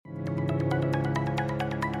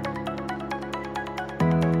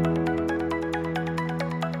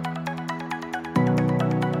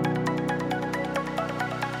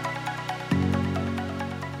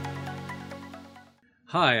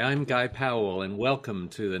Hi, I'm Guy Powell, and welcome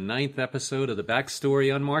to the ninth episode of the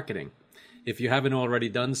Backstory on Marketing. If you haven't already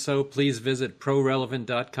done so, please visit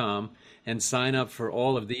ProRelevant.com and sign up for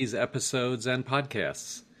all of these episodes and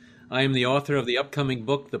podcasts. I am the author of the upcoming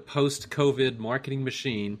book, The Post-COVID Marketing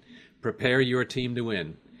Machine, Prepare Your Team to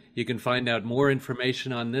Win. You can find out more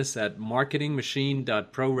information on this at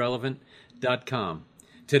marketingmachine.prorelevant.com.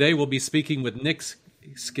 Today we'll be speaking with Nick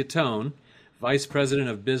Schittone, Vice President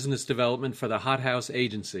of Business Development for the Hot House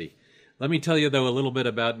Agency. Let me tell you, though, a little bit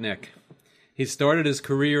about Nick. He started his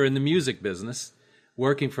career in the music business,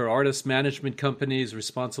 working for artist management companies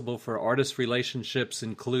responsible for artist relationships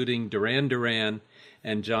including Duran Duran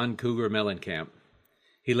and John Cougar Mellencamp.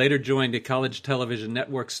 He later joined a college television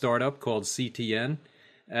network startup called CTN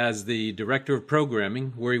as the Director of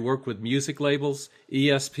Programming, where he worked with music labels,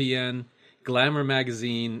 ESPN, Glamour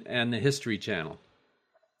Magazine, and the History Channel.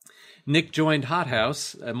 Nick joined Hot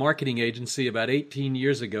House, a marketing agency, about 18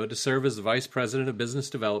 years ago to serve as the Vice President of Business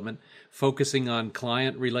Development, focusing on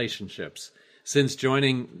client relationships. Since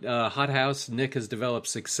joining Hot House, Nick has developed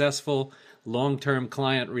successful long-term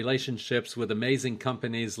client relationships with amazing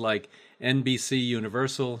companies like NBC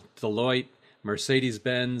Universal, Deloitte,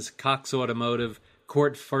 Mercedes-Benz, Cox Automotive,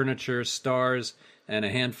 Court Furniture, Stars, and a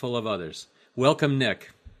handful of others. Welcome, Nick.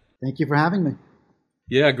 Thank you for having me.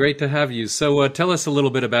 Yeah, great to have you. So tell us a little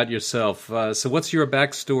bit about yourself. So what's your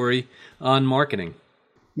backstory on marketing?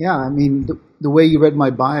 Yeah, I mean, the way you read my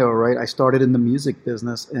bio, right, I started in the music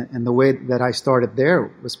business, and the way that I started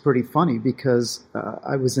there was pretty funny because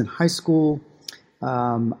I was in high school,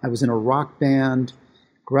 I was in a rock band,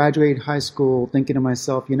 graduated high school thinking to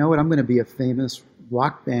myself, you know what, I'm going to be a famous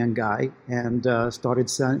rock band guy, and started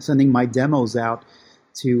sending my demos out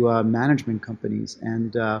to management companies,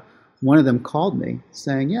 and one of them called me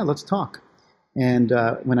saying, yeah, let's talk. And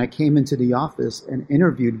when I came into the office and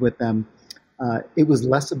interviewed with them, it was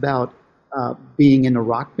less about being in a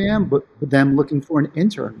rock band, but them looking for an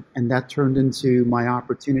intern. And that turned into my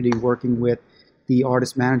opportunity working with the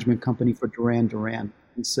artist management company for Duran Duran.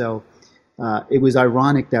 And so it was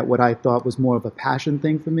ironic that what I thought was more of a passion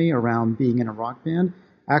thing for me around being in a rock band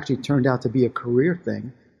actually turned out to be a career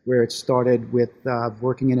thing, where it started with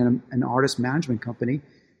working in an artist management company,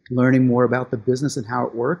 learning more about the business and how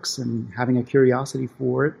it works, and having a curiosity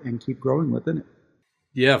for it and keep growing within it.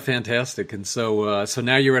 Yeah, fantastic. And so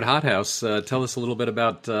now you're at Hot House. Tell us a little bit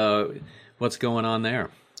about what's going on there.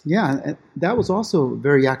 Yeah, that was also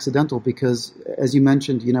very accidental because, as you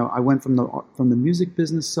mentioned, you know, I went from the music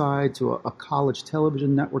business side to a college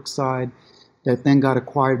television network side that then got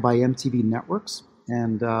acquired by MTV Networks.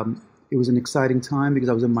 And it was an exciting time because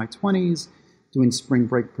I was in my 20s, doing spring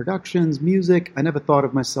break productions, music. I never thought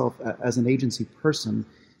of myself as an agency person.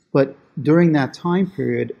 But during that time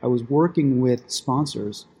period, I was working with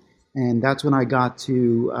sponsors. And that's when I got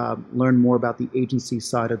to learn more about the agency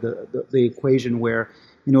side of the equation, where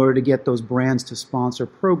in order to get those brands to sponsor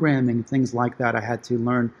programming, things like that, I had to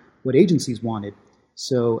learn what agencies wanted.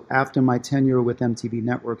 So after my tenure with MTV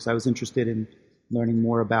Networks, I was interested in learning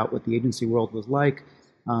more about what the agency world was like.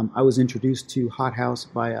 I was introduced to Hot House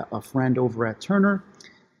by a friend over at Turner.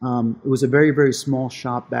 It was a very, very small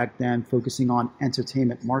shop back then, focusing on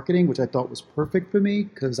entertainment marketing, which I thought was perfect for me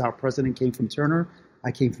because our president came from Turner.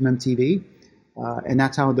 I came from MTV. And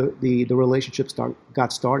that's how the relationship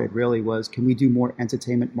got started, really, was can we do more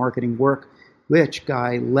entertainment marketing work, which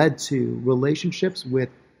led to relationships with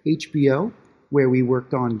HBO, where we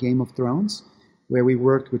worked on Game of Thrones, where we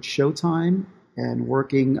worked with Showtime, and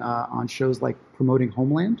working on shows like promoting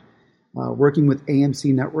Homeland, working with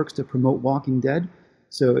AMC Networks to promote Walking Dead.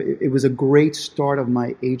 So it was a great start of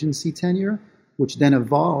my agency tenure, which then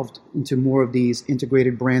evolved into more of these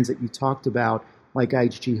integrated brands that you talked about, like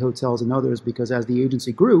IHG Hotels and others, because as the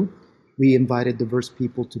agency grew, we invited diverse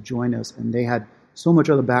people to join us, and they had so much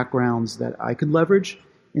other backgrounds that I could leverage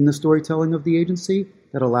in the storytelling of the agency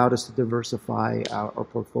that allowed us to diversify our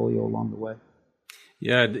portfolio along the way.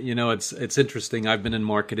 Yeah, you know, it's interesting. I've been in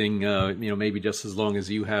marketing, maybe just as long as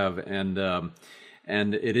you have, and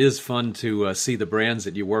it is fun to see the brands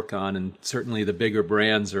that you work on, and certainly the bigger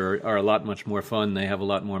brands are a lot much more fun. They have a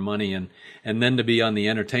lot more money, and then to be on the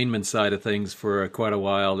entertainment side of things for quite a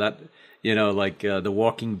while, that, you know, like The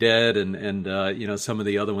Walking Dead and some of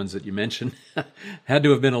the other ones that you mentioned, had to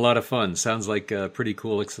have been a lot of fun. Sounds like pretty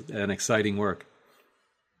cool and exciting work.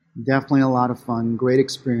 Definitely a lot of fun, great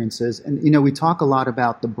experiences. And, you know, we talk a lot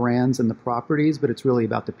about the brands and the properties, but it's really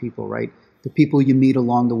about the people, right? The people you meet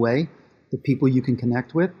along the way, the people you can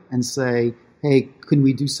connect with and say, hey, can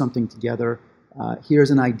we do something together?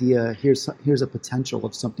 Here's an idea. Here's a potential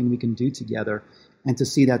of something we can do together. And to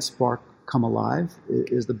see that spark come alive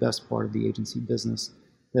is the best part of the agency business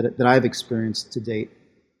that I've experienced to date.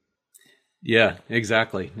 Yeah,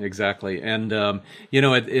 exactly, and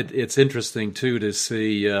it's interesting too to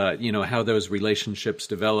see how those relationships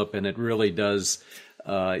develop, and it really does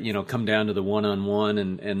come down to the one-on-one,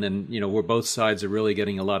 and then where both sides are really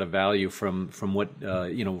getting a lot of value from what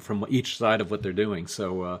from each side of what they're doing.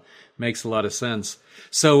 So makes a lot of sense.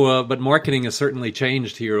 So, but marketing has certainly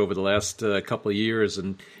changed here over the last couple of years,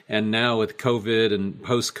 and now with COVID and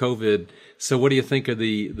post-COVID. So what do you think are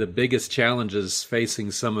the biggest challenges facing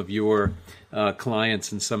some of your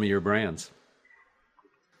clients and some of your brands?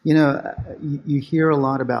 You hear a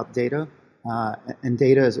lot about data, and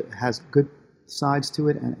data has good sides to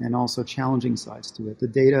it and also challenging sides to it. The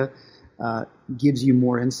data gives you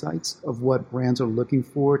more insights of what brands are looking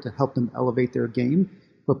for to help them elevate their game.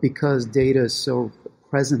 But because data is so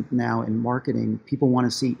present now in marketing, people want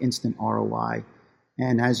to see instant ROI.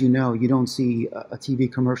 And as you know, you don't see a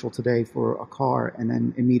TV commercial today for a car and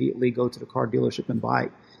then immediately go to the car dealership and buy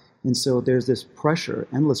it. And so there's this pressure,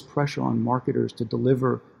 endless pressure on marketers to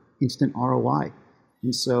deliver instant ROI.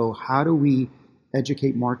 And so how do we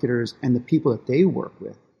educate marketers and the people that they work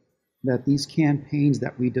with that these campaigns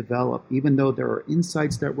that we develop, even though there are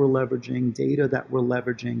insights that we're leveraging, data that we're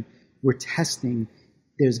leveraging, we're testing,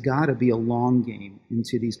 there's got to be a long game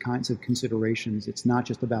into these kinds of considerations. It's not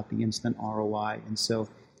just about the instant ROI. And so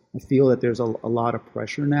I feel that there's a lot of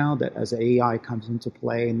pressure now that as AI comes into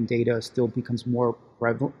play and data still becomes more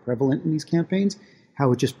prevalent in these campaigns,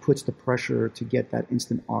 how it just puts the pressure to get that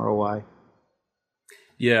instant ROI.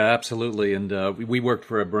 Yeah, absolutely. And we worked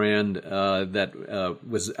for a brand that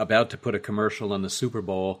was about to put a commercial on the Super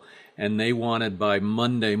Bowl, and they wanted by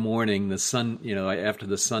Monday morning, after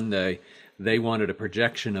the Sunday, they wanted a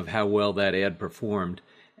projection of how well that ad performed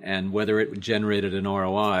and whether it generated an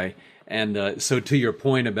ROI. And so to your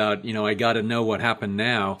point about, I got to know what happened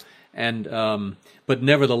now. And but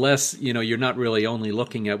nevertheless, you're not really only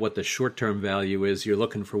looking at what the short-term value is. You're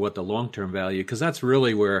looking for what the long-term value, because that's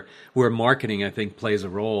really where marketing, I think, plays a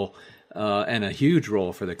role and a huge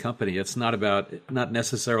role for the company. It's not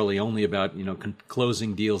necessarily only about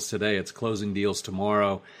closing deals today. It's closing deals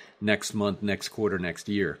tomorrow, next month, next quarter, next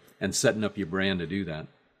year, and setting up your brand to do that.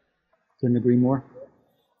 Couldn't agree more.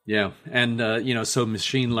 Yeah, and so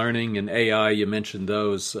machine learning and AI, you mentioned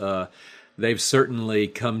those. They've certainly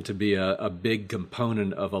come to be a big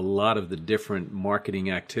component of a lot of the different marketing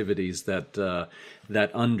activities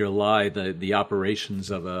that underlie the operations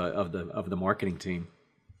of the marketing team.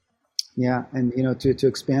 Yeah, and to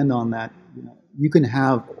expand on that, you can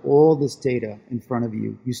have all this data in front of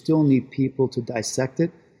you. You still need people to dissect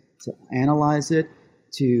it, to analyze it,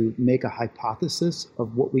 to make a hypothesis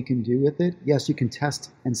of what we can do with it. Yes, you can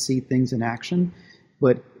test and see things in action,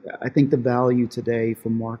 but I think the value today for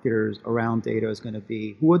marketers around data is going to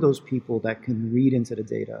be, who are those people that can read into the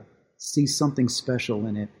data, see something special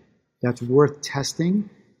in it that's worth testing,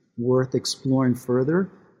 worth exploring further,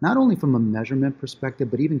 not only from a measurement perspective,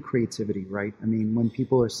 but even creativity, right? I mean, when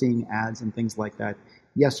people are seeing ads and things like that,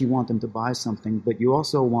 yes, you want them to buy something, but you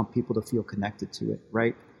also want people to feel connected to it,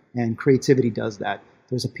 right? And creativity does that.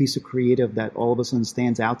 There's a piece of creative that all of a sudden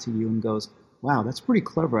stands out to you and goes, wow, that's pretty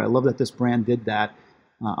clever. I love that this brand did that.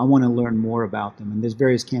 I want to learn more about them. And there's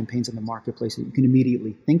various campaigns in the marketplace that you can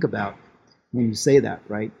immediately think about when you say that,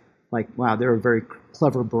 right? Like, wow, they're a very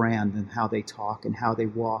clever brand in how they talk and how they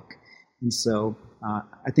walk. And so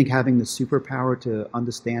I think having the superpower to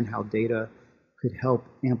understand how data could help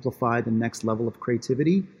amplify the next level of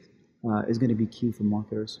creativity is going to be key for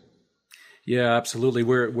marketers. Yeah, absolutely.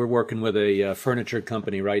 We're working with a furniture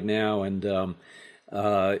company right now, and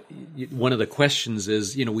one of the questions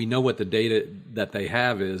is, we know what the data that they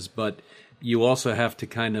have is, but you also have to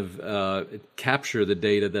kind of capture the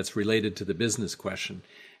data that's related to the business question.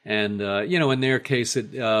 And, in their case,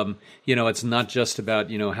 it's not just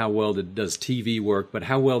about, how well does TV work, but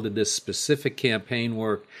how well did this specific campaign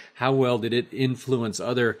work? How well did it influence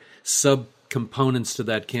other subcomponents to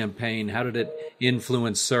that campaign? How did it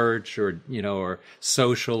influence search or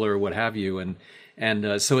social or what have you?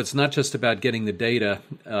 And so it's not just about getting the data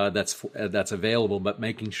that's available, but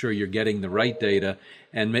making sure you're getting the right data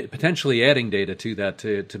and potentially adding data to that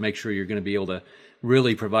to make sure you're going to be able to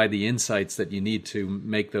really provide the insights that you need to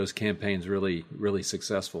make those campaigns really, really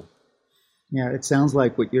successful. Yeah, it sounds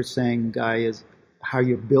like what you're saying, Guy, is how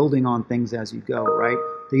you're building on things as you go, right?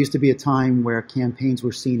 There used to be a time where campaigns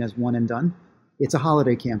were seen as one and done. It's a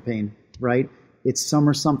holiday campaign, right? It's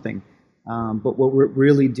summer something. But what we're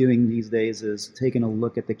really doing these days is taking a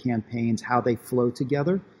look at the campaigns, how they flow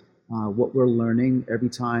together, what we're learning every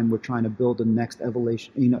time we're trying to build the next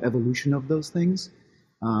evolution of those things.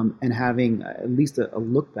 and having at least a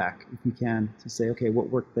look back, if you can, to say, okay, what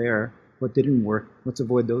worked there, what didn't work, let's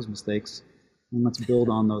avoid those mistakes, and let's build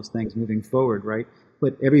on those things moving forward, right?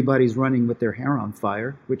 But everybody's running with their hair on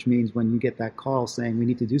fire, which means when you get that call saying we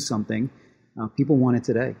need to do something, people want it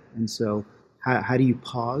today. And so how do you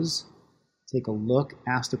pause, take a look,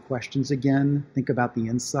 ask the questions again, think about the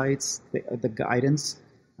insights, the guidance,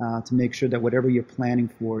 to make sure that whatever you're planning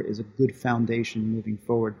for is a good foundation moving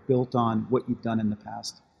forward, built on what you've done in the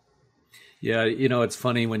past. Yeah, it's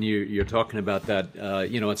funny when you're talking about that.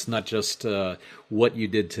 It's not just what you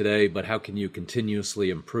did today, but how can you continuously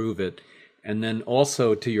improve it? And then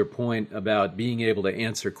also to your point about being able to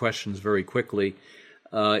answer questions very quickly.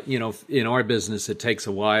 In our business, it takes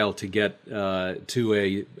a while to get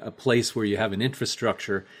to a place where you have an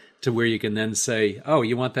infrastructure to where you can then say, oh,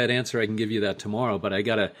 you want that answer? I can give you that tomorrow. But I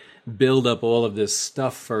got to build up all of this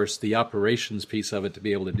stuff first, the operations piece of it, to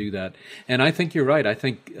be able to do that. And I think you're right. I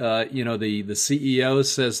think, the CEO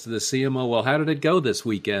says to the CMO, well, how did it go this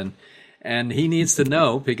weekend? And he needs to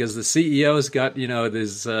know because the CEO's got,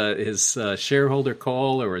 his shareholder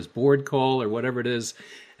call or his board call or whatever it is.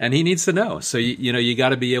 And he needs to know. So, you got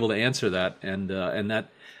to be able to answer that. And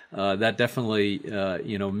that definitely,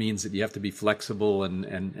 means that you have to be flexible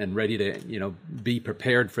and ready to, be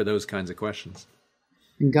prepared for those kinds of questions.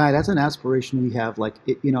 And Guy, that's an aspiration we have.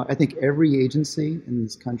 I think every agency in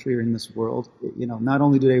this country or in this world, not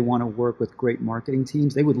only do they want to work with great marketing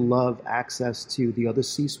teams, they would love access to the other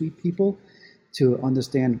C-suite people to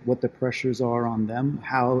understand what the pressures are on them,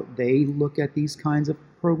 how they look at these kinds of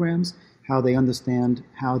programs, how they understand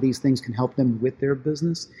how these things can help them with their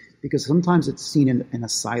business. Because sometimes it's seen in a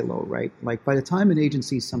silo, right? Like by the time an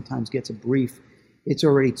agency sometimes gets a brief, it's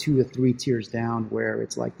already 2 or 3 tiers down where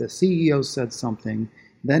it's like the CEO said something,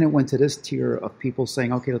 then it went to this tier of people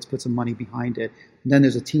saying, okay, let's put some money behind it. And then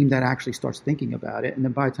there's a team that actually starts thinking about it. And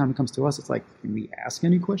then by the time it comes to us, it's like, can we ask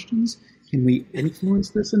any questions? Can we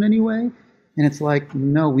influence this in any way? And it's like,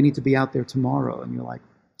 no, we need to be out there tomorrow. And you're like,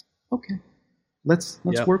 okay, let's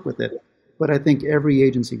work with it. But I think every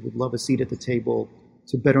agency would love a seat at the table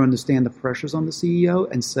to better understand the pressures on the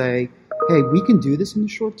CEO and say, hey, we can do this in the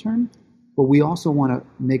short term, but we also want to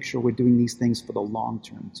make sure we're doing these things for the long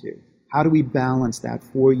term too. How do we balance that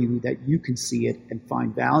for you that you can see it and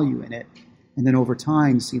find value in it, and then over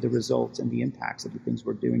time see the results and the impacts of the things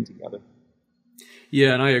we're doing together?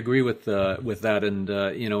 Yeah, and I agree with that, and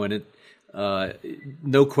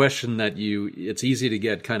no question that it's easy to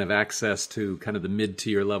get kind of access to kind of the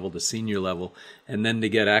mid-tier level, the senior level, and then to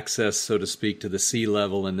get access, so to speak, to the C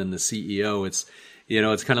level and then the CEO. It's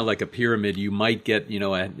kind of like a pyramid. You might get,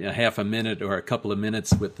 a half a minute or a couple of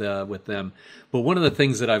minutes with them. But one of the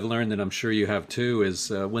things that I've learned, and I'm sure you have too, is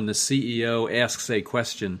when the CEO asks a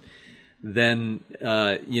question, then,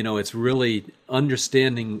 it's really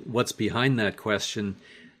understanding what's behind that question,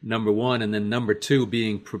 number one, and then number two,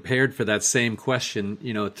 being prepared for that same question,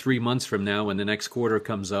 3 months from now when the next quarter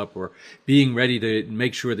comes up, or being ready to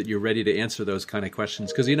make sure that you're ready to answer those kind of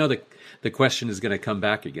questions, because the question is going to come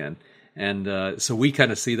back again. And so we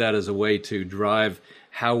kind of see that as a way to drive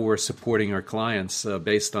how we're supporting our clients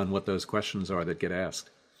based on what those questions are that get asked.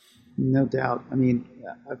 No doubt. I mean,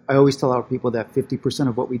 I always tell our people that 50%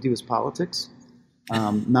 of what we do is politics.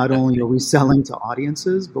 Not only are we selling to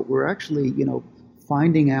audiences, but we're actually,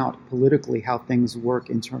 finding out politically how things work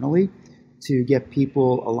internally to get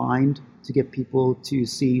people aligned, to get people to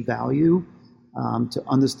see value, to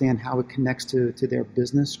understand how it connects to their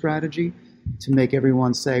business strategy, to make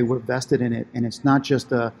everyone say we're vested in it. And it's not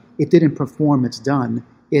just it didn't perform, it's done.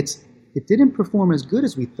 It didn't perform as good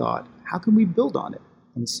as we thought. How can we build on it?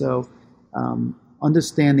 And so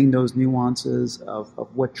understanding those nuances of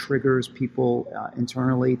what triggers people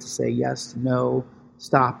internally to say yes, no,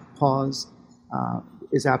 stop, pause,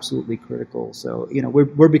 is absolutely critical. So,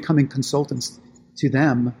 we're becoming consultants to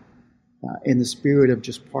them in the spirit of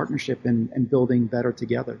just partnership and building better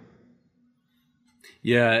together.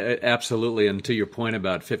 Yeah, absolutely. And to your point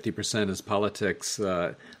about 50% is politics,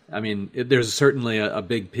 there's certainly a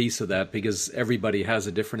big piece of that because everybody has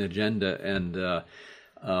a different agenda. And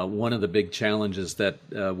one of the big challenges that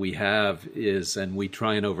we have is, and we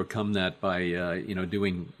try and overcome that by,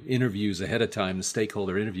 doing interviews ahead of time, the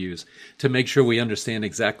stakeholder interviews, to make sure we understand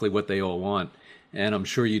exactly what they all want. And I'm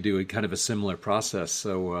sure you do a kind of a similar process.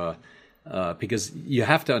 So, because you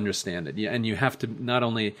have to understand it, and you have to not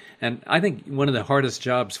only. And I think one of the hardest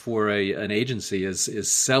jobs for an agency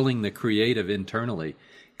is selling the creative internally,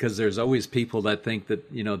 because there's always people that think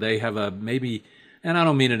that they have maybe and I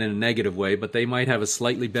don't mean it in a negative way, but they might have a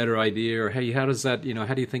slightly better idea, or hey, how does that,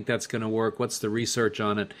 how do you think that's going to work? What's the research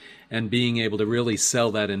on it? And being able to really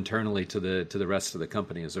sell that internally to the rest of the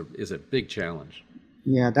company is a big challenge.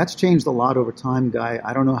 Yeah, that's changed a lot over time, Guy.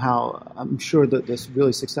 I don't know how. I'm sure that this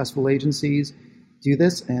really successful agencies do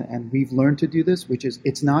this, and we've learned to do this, which is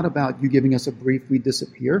it's not about you giving us a brief, we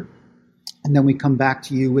disappear, and then we come back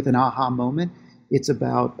to you with an aha moment. It's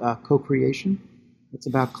about co-creation. It's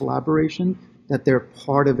about collaboration, that they're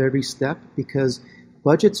part of every step, because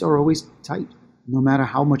budgets are always tight. No matter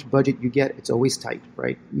how much budget you get, it's always tight,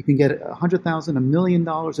 right? You can get $100,000, $1 million,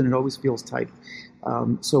 and it always feels tight.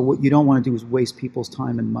 So what you don't want to do is waste people's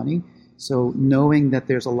time and money. So knowing that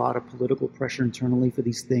there's a lot of political pressure internally for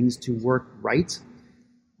these things to work right,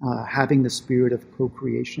 having the spirit of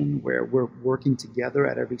co-creation where we're working together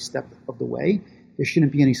at every step of the way, there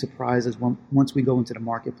shouldn't be any surprises once we go into the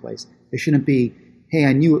marketplace. There shouldn't be, hey,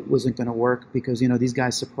 I knew it wasn't going to work because, these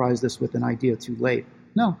guys surprised us with an idea too late.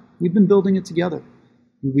 No, we've been building it together.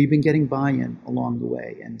 We've been getting buy-in along the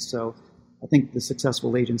way. And so I think the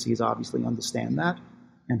successful agencies obviously understand that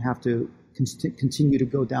and have to continue to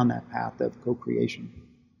go down that path of co-creation.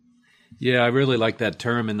 Yeah, I really like that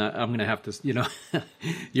term, and I'm going to have to,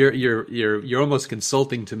 you're almost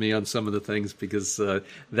consulting to me on some of the things, because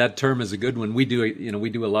that term is a good one. We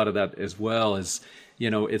do a lot of that as well.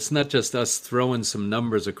 It's not just us throwing some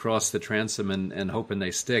numbers across the transom and hoping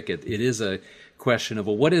they stick. It is a question of,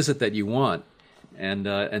 well, what is it that you want? And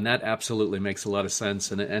that absolutely makes a lot of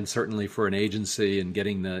sense, and certainly for an agency and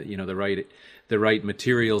getting the right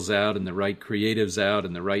materials out and the right creatives out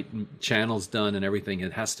and the right channels done and everything,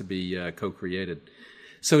 it has to be co-created.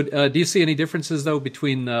 So do you see any differences, though,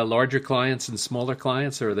 between larger clients and smaller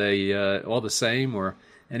clients? Are they all the same, or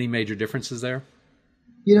any major differences there?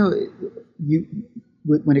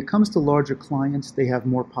 When it comes to larger clients, they have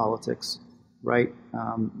more politics, right?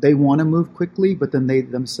 They want to move quickly, but then they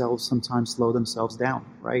themselves sometimes slow themselves down,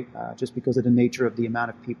 right? Just because of the nature of the amount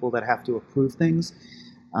of people that have to approve things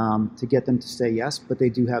to get them to say yes. But they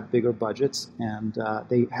do have bigger budgets, and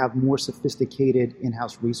they have more sophisticated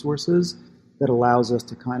in-house resources that allows us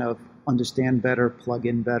to kind of understand better, plug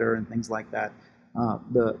in better, and things like that.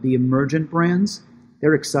 The emergent brands,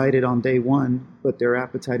 they're excited on day one, but their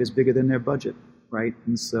appetite is bigger than their budget, right?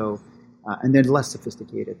 And so, and they're less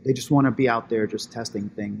sophisticated. They just want to be out there just testing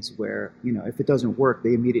things where, if it doesn't work,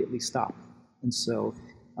 they immediately stop. And so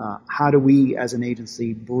how do we as an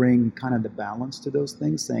agency bring kind of the balance to those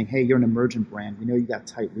things, saying, hey, you're an emergent brand. We know you got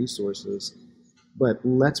tight resources, but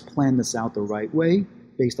let's plan this out the right way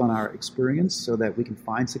based on our experience so that we can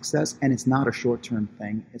find success. And it's not a short-term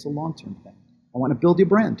thing. It's a long-term thing. I want to build your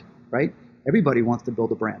brand, right? Everybody wants to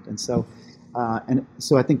build a brand. And so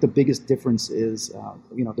I think the biggest difference is,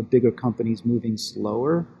 the bigger companies moving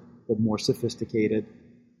slower, but more sophisticated,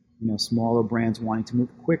 smaller brands wanting to move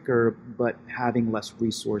quicker, but having less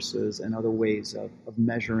resources and other ways of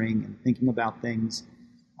measuring and thinking about things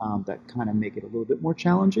that kind of make it a little bit more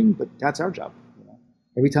challenging, but that's our job.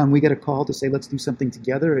 Every time we get a call to say, let's do something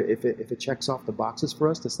together, if it checks off the boxes for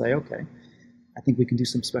us to say, okay, I think we can do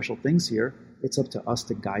some special things here, it's up to us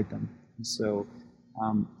to guide them. And so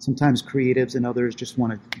sometimes creatives and others just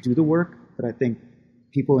want to do the work, but I think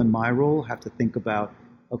people in my role have to think about,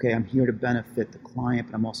 okay, I'm here to benefit the client,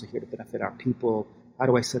 but I'm also here to benefit our people. How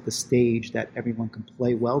do I set the stage that everyone can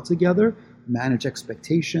play well together, manage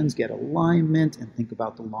expectations, get alignment, and think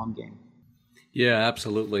about the long game? Yeah,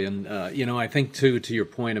 absolutely. And, I think, too, to your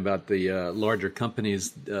point about the larger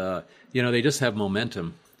companies, they just have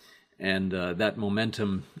momentum. And that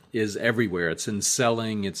momentum is everywhere. It's in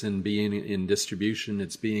selling, it's in being in distribution,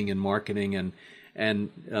 it's being in marketing, and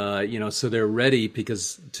so they're ready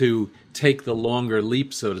to take the longer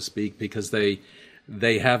leap, so to speak, because they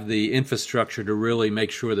have the infrastructure to really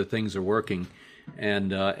make sure that things are working,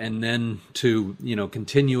 and then to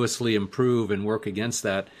continuously improve and work against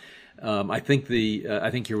that. I think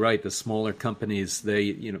you're right. The smaller companies,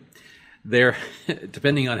 they're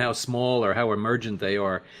depending on how small or how emergent they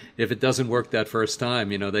are, if it doesn't work that first time,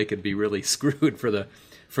 they could be really screwed for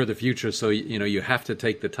the future. So you have to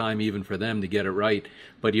take the time even for them to get it right,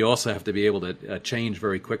 but you also have to be able to change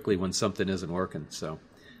very quickly when something isn't working. So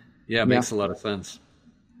it makes a lot of sense.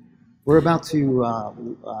 We're about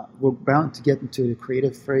to get into the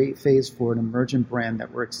creative phase for an emergent brand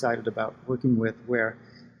that we're excited about working with, where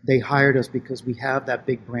they hired us because we have that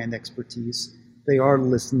big brand expertise. They are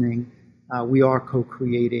listening. We are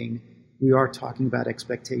co-creating. We are talking about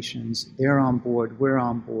expectations. They're on board. We're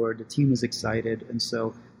on board. The team is excited. And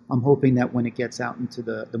so I'm hoping that when it gets out into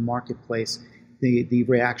the marketplace, the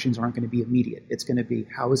reactions aren't going to be immediate. It's going to be,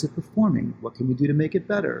 how is it performing? What can we do to make it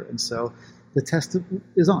better? And so the test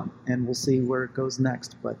is on, and we'll see where it goes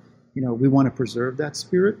next. But we want to preserve that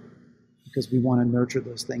spirit because we want to nurture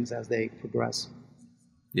those things as they progress.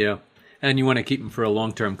 Yeah. And you want to keep them for a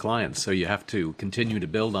long-term client, so you have to continue to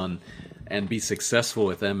build on and be successful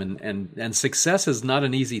with them. And success is not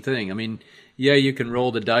an easy thing. I mean, yeah, you can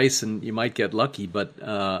roll the dice and you might get lucky, but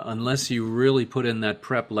unless you really put in that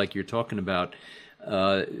prep like you're talking about,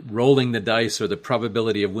 rolling the dice or the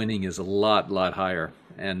probability of winning is a lot higher.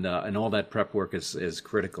 And all that prep work is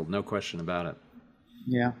critical, no question about it.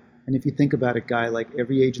 Yeah. And if you think about it, Guy, like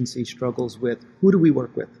every agency struggles with, who do we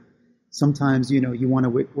work with? Sometimes, you want to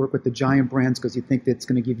work with the giant brands because you think that's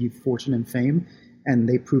going to give you fortune and fame, and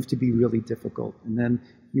they prove to be really difficult. And then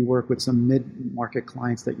you work with some mid-market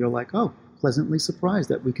clients that you're like, oh, pleasantly surprised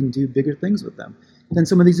that we can do bigger things with them. Then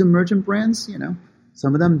some of these emergent brands,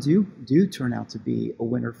 some of them do turn out to be a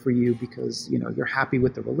winner for you because, you're happy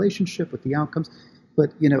with the relationship, with the outcomes. But,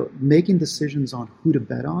 making decisions on who to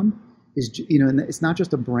bet on is, and it's not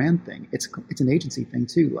just a brand thing. It's an agency thing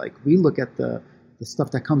too. Like we look at the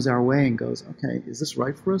stuff that comes our way and goes, okay, is this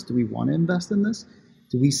right for us? Do we want to invest in this?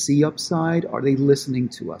 Do we see upside? Are they listening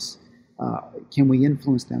to us? Can we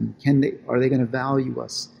influence them? Are they going to value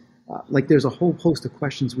us? Like there's a whole host of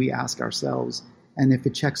questions we ask ourselves. And if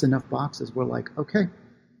it checks enough boxes, we're like, okay,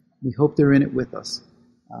 we hope they're in it with us.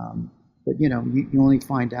 But you only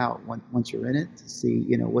find out once you're in it to see,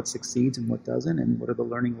 what succeeds and what doesn't, and what are the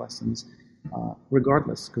learning lessons,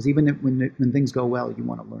 regardless. Because even when things go well, you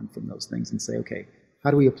want to learn from those things and say, okay,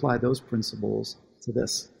 how do we apply those principles to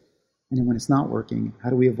this? And then when it's not working, how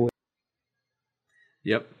do we avoid?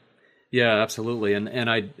 Yep. Yeah, absolutely.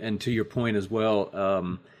 And to your point as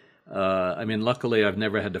well, I mean, luckily I've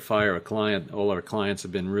never had to fire a client. All our clients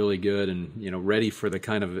have been really good and, ready for the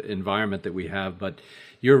kind of environment that we have. But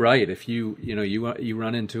you're right. If you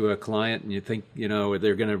run into a client and you think,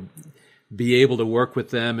 they're going to be able to work with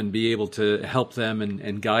them and be able to help them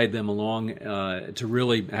and guide them along to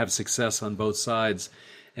really have success on both sides.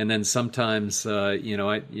 And then sometimes,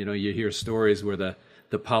 you hear stories where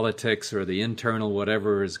the politics or the internal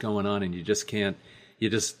whatever is going on, and you just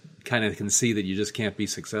kind of can see that you just can't be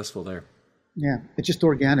successful there. Yeah, it's just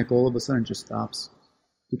organic. All of a sudden, it just stops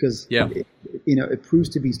because it proves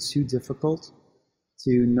to be too difficult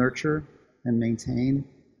to nurture and maintain.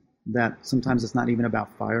 That sometimes it's not even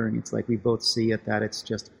about firing. It's like we both see it that it's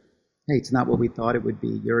just, hey, it's not what we thought it would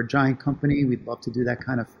be. You're a giant company. We'd love to do that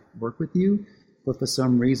kind of work with you. But for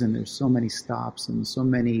some reason, there's so many stops and so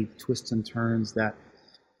many twists and turns that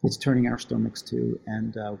it's turning our stomachs to.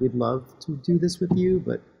 And we'd love to do this with you,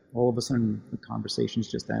 but all of a sudden the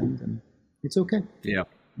conversations just end, and it's okay. Yeah.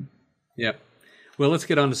 Yeah. Well, let's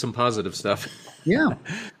get on to some positive stuff. Yeah.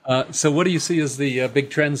 So what do you see as the big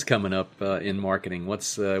trends coming up in marketing?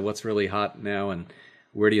 What's really hot now, and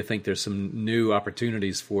where do you think there's some new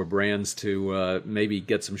opportunities for brands to maybe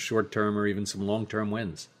get some short-term or even some long-term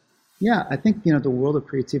wins? Yeah, I think, the world of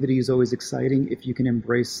creativity is always exciting if you can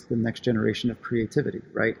embrace the next generation of creativity,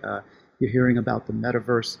 right? You're hearing about the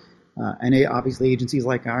metaverse, and obviously agencies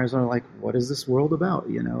like ours are like, what is this world about?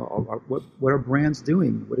 What are brands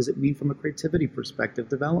doing? What does it mean from a creativity perspective,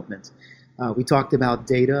 development? We talked about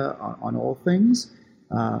data on all things.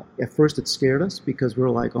 At first it scared us because we were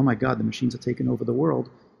like, oh my God, the machines are taking over the world.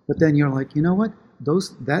 But then you're like, you know what? Those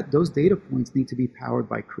data points need to be powered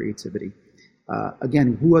by creativity.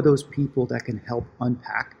 Again, who are those people that can help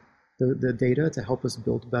unpack the data to help us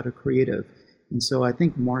build better creative? And so I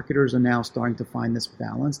think marketers are now starting to find this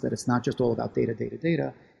balance that it's not just all about data.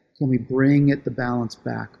 Can we bring the balance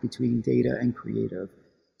back between data and creative?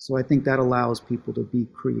 So I think that allows people to be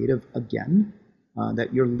creative again,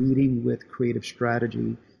 that you're leading with creative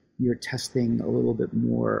strategy. You're testing a little bit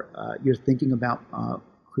more. You're thinking about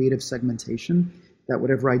creative segmentation, that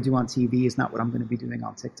whatever I do on TV is not what I'm going to be doing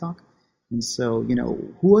on TikTok. And so,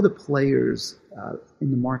 who are the players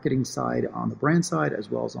in the marketing side, on the brand side, as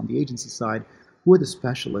well as on the agency side? Who are the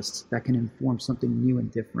specialists that can inform something new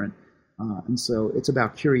and different? And so it's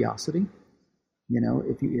about curiosity.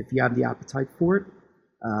 If you have the appetite for it,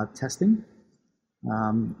 testing,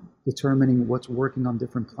 determining what's working on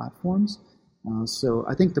different platforms. So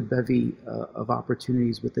I think the bevy of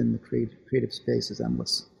opportunities within the creative space is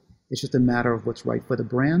endless. It's just a matter of what's right for the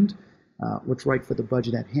brand, what's right for the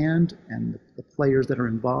budget at hand, and the players that are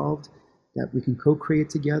involved, that we can co-create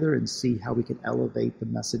together and see how we can elevate the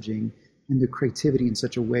messaging and the creativity in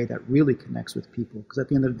such a way that really connects with people. Because at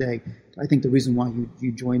the end of the day, I think the reason why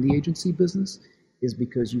you join the agency business is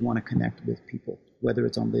because you want to connect with people, whether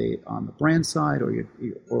it's on the brand side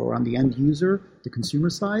or on the end user, the consumer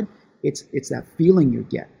side. It's that feeling you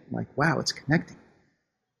get, like, wow, it's connecting.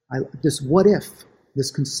 This what if,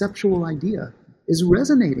 this conceptual idea is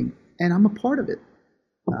resonating, and I'm a part of it.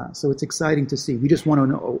 So it's exciting to see. We just won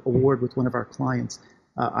an award with one of our clients,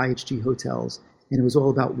 IHG Hotels, and it was all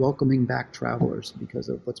about welcoming back travelers because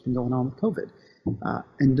of what's been going on with COVID.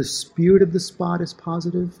 And the spirit of the spot is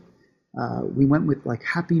positive. We went with like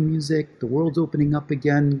happy music. The world's opening up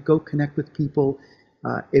again. Go connect with people.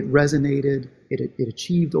 It resonated. It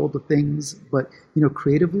achieved all the things. But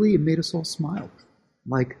creatively, it made us all smile.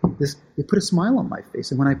 Like this, it put a smile on my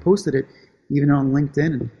face. And when I posted it, even on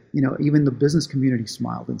LinkedIn, even the business community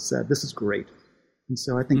smiled and said, "This is great." And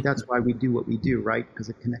so I think that's why we do what we do, right? Because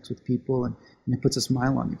it connects with people and it puts a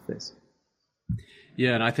smile on your face.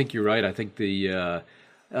 Yeah, and I think you're right. I think there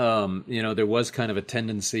was kind of a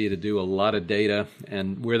tendency to do a lot of data,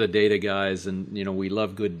 and we're the data guys, and we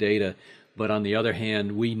love good data. But on the other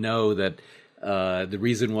hand, we know that the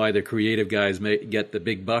reason why the creative guys get the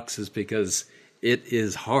big bucks is because it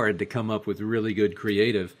is hard to come up with really good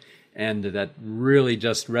creative, and that really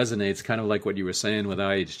just resonates, kind of like what you were saying with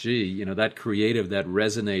IHG. That creative that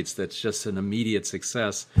resonates, that's just an immediate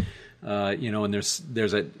success. And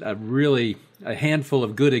there's a handful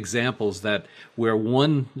of good examples that where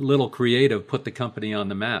one little creative put the company on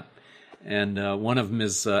the map. And one of them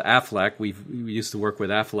is Aflac. We used to work with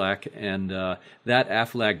Aflac, and that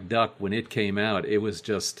Aflac duck, when it came out,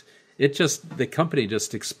 the company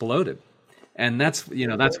just exploded. And that's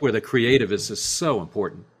where the creative is just so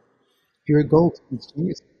important. Pure gold.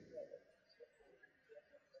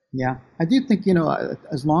 Yeah, I do think,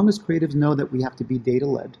 as long as creatives know that we have to be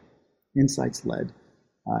data-led, insights-led,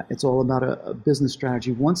 it's all about a business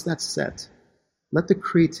strategy. Once that's set, let the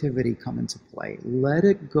creativity come into play. Let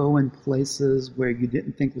it go in places where you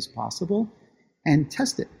didn't think was possible and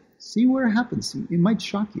test it. See where it happens. It might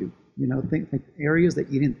shock you. Think areas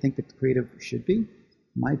that you didn't think that creative should be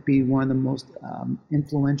might be one of the most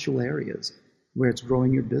influential areas where it's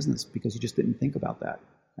growing your business because you just didn't think about that,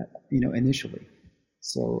 initially.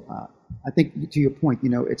 So I think to your point,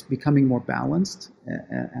 it's becoming more balanced,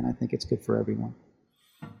 and I think it's good for everyone.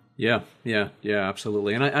 Yeah,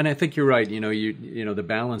 absolutely. And I think you're right. The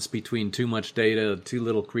balance between too much data, too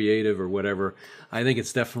little creative, or whatever. I think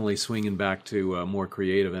it's definitely swinging back to more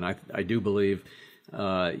creative. And I do believe,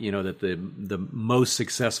 that the most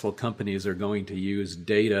successful companies are going to use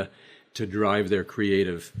data to drive their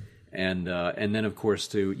creative, and then of course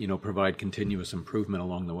to provide continuous improvement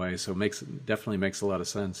along the way. So definitely makes a lot of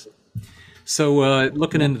sense. So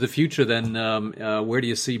looking into the future, then where do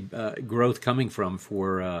you see growth coming from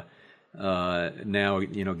for now?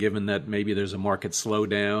 Given that maybe there's a market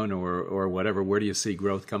slowdown or whatever, where do you see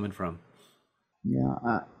growth coming from?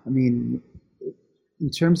 Yeah, in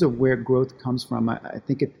terms of where growth comes from, I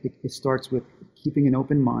think it starts with keeping an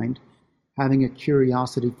open mind, having a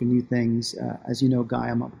curiosity for new things. As you know, Guy,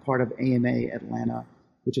 I'm a part of AMA Atlanta,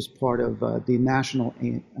 which is part of the National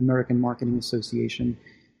American Marketing Association,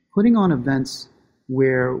 putting on events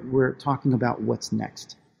where we're talking about what's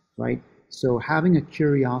next, right? So having a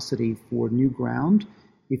curiosity for new ground,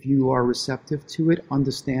 if you are receptive to it,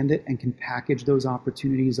 understand it, and can package those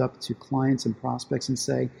opportunities up to clients and prospects and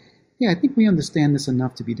say, yeah, I think we understand this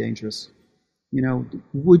enough to be dangerous.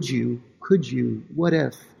 Would you, could you, what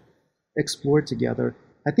if, explore together,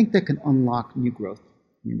 I think that can unlock new growth.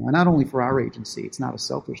 And not only for our agency, it's not a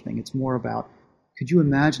selfish thing. It's more about, could you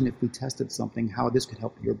imagine if we tested something, how this could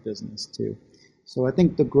help your business too? So I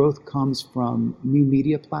think the growth comes from new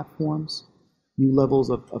media platforms, new levels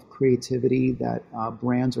of creativity that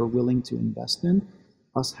brands are willing to invest in,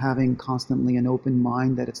 us having constantly an open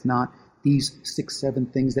mind that it's not these 6, 7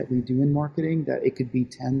 things that we do in marketing, that it could be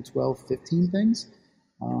 10, 12, 15 things.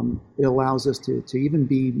 It allows us to even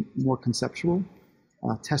be more conceptual,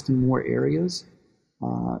 test in more areas,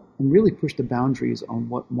 and really push the boundaries on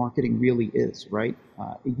what marketing really is, right?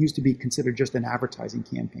 It used to be considered just an advertising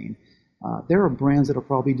campaign. There are brands that are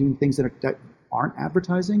probably doing things that aren't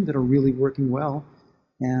advertising, that are really working well,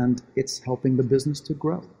 and it's helping the business to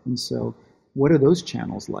grow. And so what are those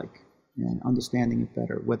channels like? And understanding it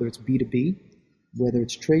better, whether it's B2B, whether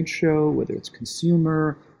it's trade show, whether it's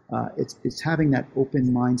consumer, it's having that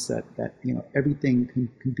open mindset that everything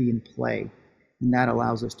can be in play, and that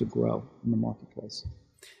allows us to grow in the marketplace.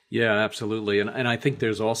 Yeah, absolutely. And I think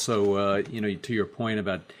there's also, to your point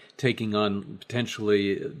about taking on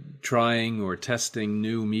potentially trying or testing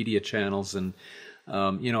new media channels. And,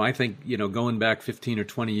 I think, going back 15 or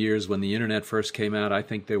 20 years when the internet first came out, I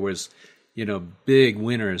think there was, big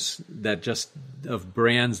winners of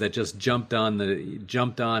brands that just jumped on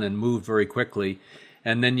and moved very quickly.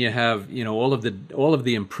 And then you have, all of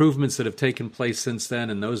the improvements that have taken place since then,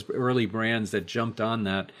 and those early brands that jumped on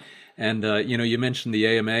that. And you mentioned the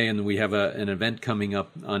AMA, and we have an event coming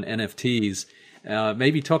up on NFTs.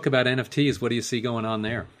 Maybe talk about NFTs. What do you see going on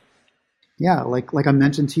there? Yeah, like I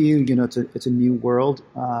mentioned to you, it's a new world.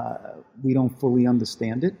 We don't fully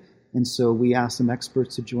understand it, and so we asked some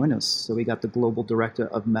experts to join us. So we got the global director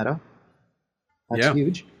of Meta. That's Yeah.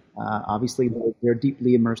 huge. Obviously, they're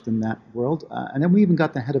deeply immersed in that world. And then we even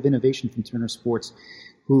got the head of innovation from Turner Sports,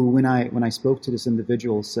 who, when I spoke to this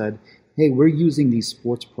individual, said, "Hey, we're using these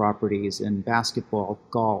sports properties in basketball,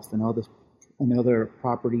 golf, and other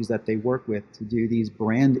properties that they work with to do these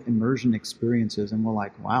brand immersion experiences." And we're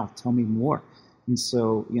like, "Wow, tell me more." And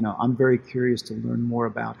so, I'm very curious to learn more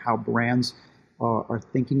about how brands are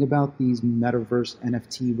thinking about these metaverse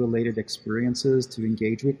NFT related experiences to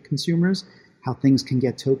engage with consumers, how things can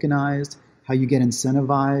get tokenized, how you get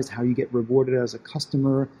incentivized, how you get rewarded as a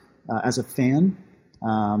customer, as a fan.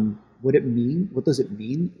 What does it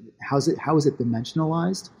mean? How is it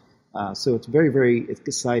dimensionalized? So it's very, very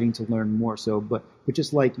exciting to learn more. So, but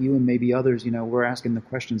just like you and maybe others, we're asking the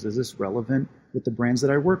questions: is this relevant with the brands that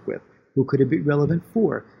I work with? Who could it be relevant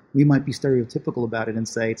for? We might be stereotypical about it and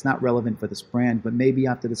say it's not relevant for this brand, but maybe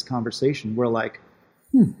after this conversation, we're like,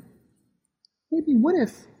 maybe what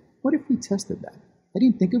if we tested that? I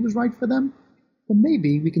didn't think it was right for them, but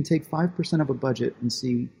maybe we can take 5% of a budget and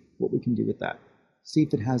see what we can do with that. See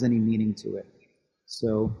if it has any meaning to it.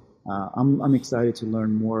 So I'm excited to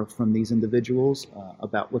learn more from these individuals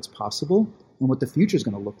about what's possible and what the future is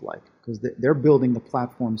going to look like, because they're building the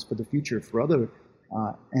platforms for the future for other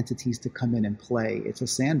entities to come in and play. It's a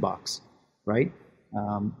sandbox, right?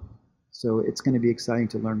 So it's going to be exciting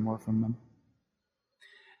to learn more from them.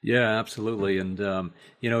 Yeah, absolutely. And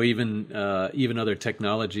even other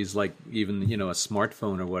technologies like even a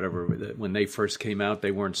smartphone or whatever. When they first came out,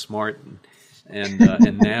 they weren't smart, and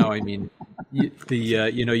now, I mean,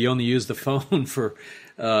 you only use the phone for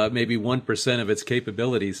maybe 1% of its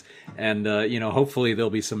capabilities, and hopefully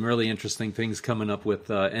there'll be some really interesting things coming up with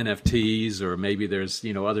NFTs, or maybe there's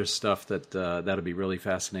other stuff that'll be really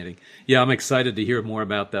fascinating. Yeah, I'm excited to hear more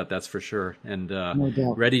about that. That's for sure, and No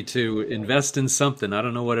doubt. ready to invest in something. I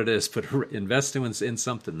don't know what it is, but invest in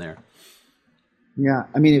something there. Yeah,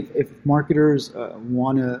 I mean, if marketers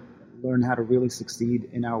want to learn how to really succeed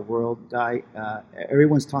in our world, Guy,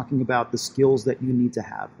 everyone's talking about the skills that you need to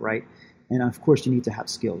have, right? And of course, you need to have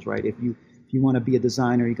skills, right? If you want to be a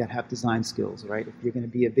designer, you got to have design skills, right? If you're going to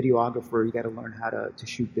be a videographer, you got to learn how to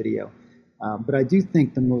shoot video. But I do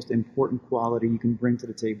think the most important quality you can bring to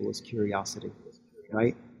the table is curiosity,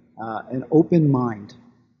 right? An open mind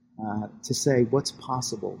to say what's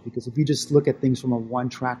possible. Because if you just look at things from a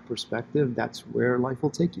one-track perspective, that's where life will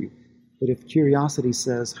take you. But if curiosity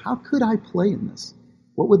says, how could I play in this?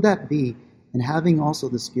 What would that be? And having also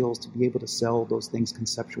the skills to be able to sell those things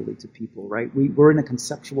conceptually to people, right? We're in a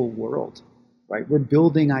conceptual world, right? We're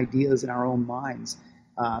building ideas in our own minds.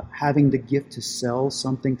 Having the gift to sell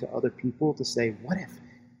something to other people, to say, what if?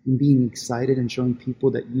 And being excited and showing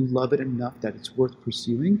people that you love it enough that it's worth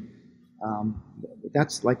pursuing.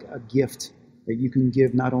 That's like a gift that you can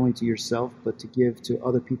give not only to yourself, but to give to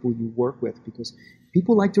other people you work with, because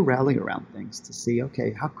people like to rally around things to see,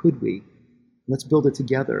 okay, how could we? Let's build it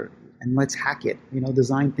together and let's hack it.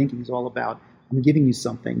 Design thinking is all about, I'm giving you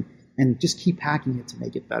something and just keep hacking it to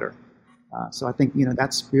make it better. So I think,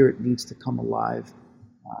 that spirit needs to come alive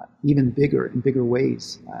even bigger in bigger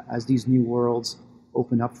ways as these new worlds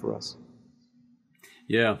open up for us.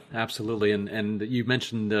 Yeah, absolutely. And you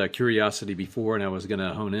mentioned curiosity before, and I was going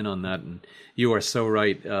to hone in on that. And you are so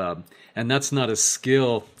right. And that's not a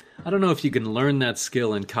skill. I don't know if you can learn that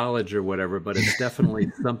skill in college or whatever, but it's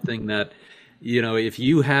definitely something that, if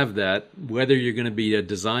you have that, whether you're going to be a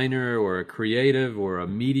designer or a creative or a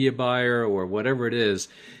media buyer or whatever it is,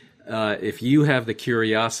 if you have the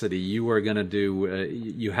curiosity, you are going to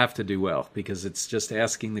you have to do well, because it's just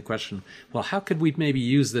asking the question, well, how could we maybe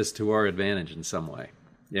use this to our advantage in some way?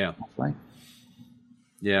 Yeah. That's right.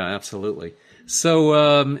 Yeah, absolutely.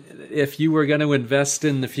 So if you were going to invest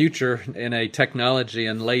in the future in a technology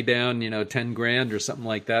and lay down, 10 grand or something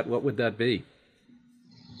like that, what would that be?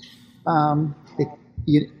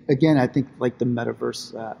 Again, I think like the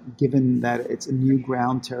metaverse, given that it's a new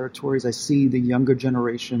ground territories, I see the younger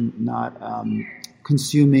generation not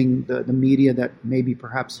consuming the media that maybe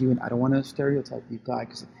perhaps you, and I don't want to stereotype you, Guy,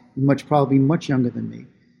 because you're probably much younger than me.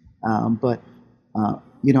 But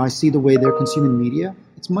I see the way they're consuming media.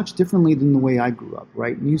 It's much differently than the way I grew up,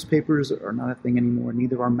 right? Newspapers are not a thing anymore.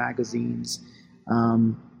 Neither are magazines.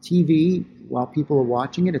 TV, while people are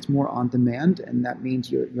watching it, it's more on demand, and that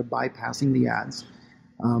means you're bypassing the ads.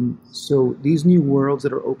 So these new worlds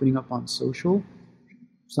that are opening up on social,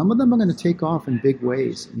 some of them are going to take off in big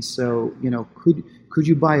ways. And so, could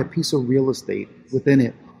you buy a piece of real estate within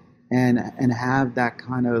it and have that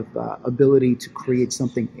kind of ability to create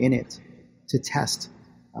something in it, to test,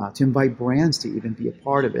 to invite brands to even be a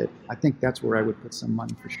part of it? I think that's where I would put some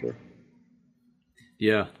money for sure.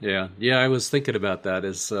 Yeah. I was thinking about that.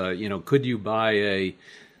 Could you buy a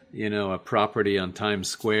property on Times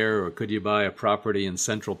Square, or could you buy a property in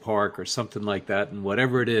Central Park or something like that, and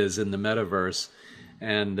whatever it is in the metaverse,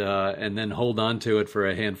 and then hold on to it for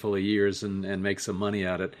a handful of years and make some money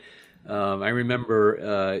at it. I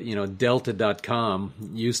remember, Delta.com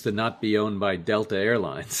used to not be owned by Delta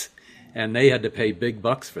Airlines, and they had to pay big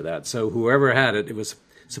bucks for that. So whoever had it, it was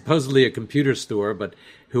supposedly a computer store, but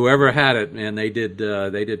whoever had it, man, they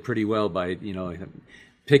did pretty well by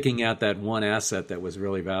picking out that one asset that was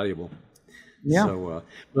really valuable. Yeah.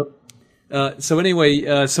 So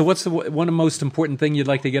anyway, so what's one of the most important thing you'd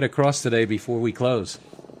like to get across today before we close?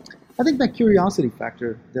 I think that curiosity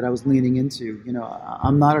factor that I was leaning into.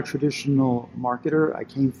 I'm not a traditional marketer. I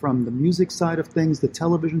came from the music side of things, the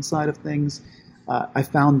television side of things. I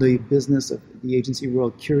found the business of the agency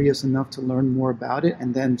world curious enough to learn more about it,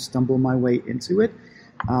 and then stumble my way into it.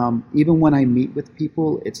 Even when I meet with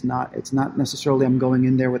people, it's not necessarily I'm going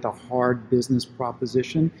in there with a hard business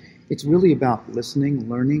proposition. It's really about listening,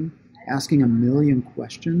 learning, asking a million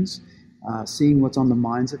questions, seeing what's on the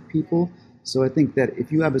minds of people. So I think that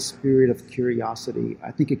if you have a spirit of curiosity, I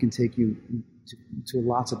think it can take you to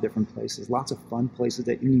lots of different places, lots of fun places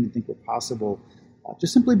that you didn't even think were possible,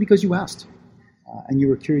 just simply because you asked and you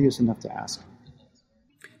were curious enough to ask.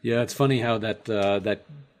 Yeah, it's funny how that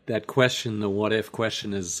question, the what if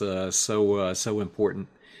question, is so important,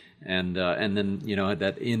 and then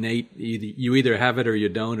that innate, you either have it or you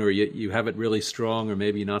don't, or you have it really strong or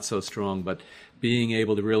maybe not so strong, but being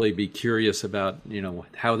able to really be curious about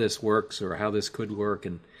how this works or how this could work,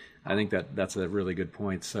 and I think that's a really good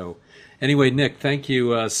point. So anyway, Nick, thank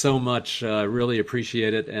you so much. Really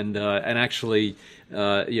appreciate it, and actually.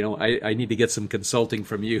 I need to get some consulting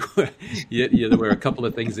from you. There were a couple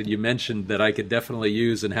of things that you mentioned that I could definitely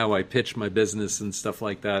use in how I pitch my business and stuff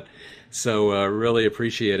like that. So really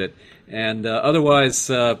appreciate it. And otherwise,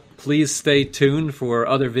 please stay tuned for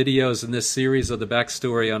other videos in this series of the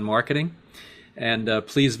Backstory on Marketing. And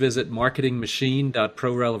please visit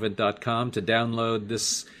marketingmachine.prorelevant.com to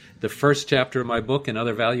download the first chapter of my book and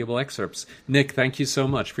other valuable excerpts. Nick, thank you so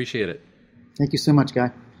much. Appreciate it. Thank you so much, Guy.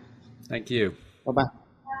 Thank you. Bye-bye.